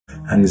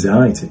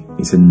Anxiety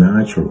is a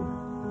natural,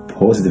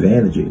 positive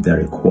energy that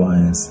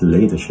requires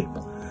leadership,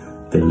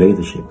 the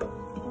leadership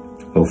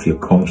of your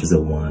conscious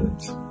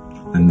awareness.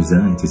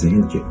 Anxiety is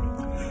energy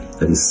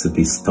that is to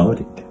be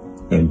studied,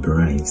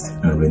 embraced,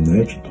 and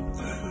re-nurtured.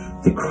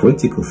 The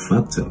critical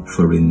factor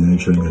for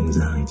re-nurturing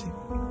anxiety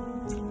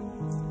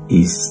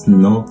is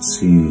not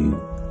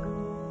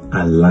to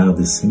allow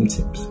the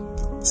symptoms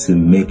to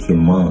make your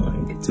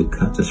mind to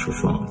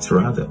catastrophize.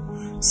 Rather,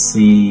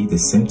 see the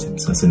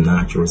symptoms as a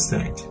natural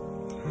state.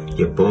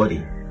 Your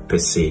body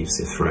perceives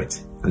a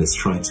threat and is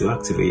trying to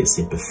activate your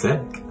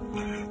sympathetic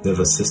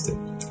nervous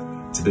system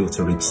to be able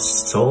to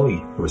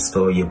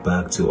restore you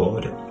back to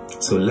order.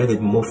 So let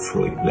it move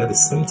through you. Let the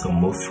symptom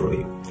move through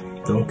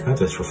you. Don't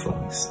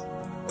catastrophize.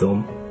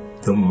 Don't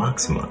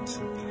maximize.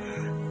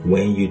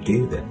 When you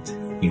do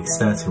that, you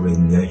start to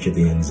re-nurture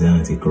the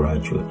anxiety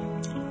gradually.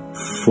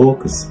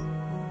 Focus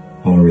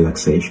on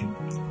relaxation,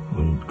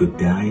 on good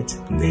diet,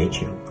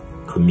 nature,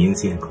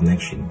 community and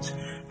connections,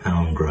 and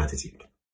on gratitude.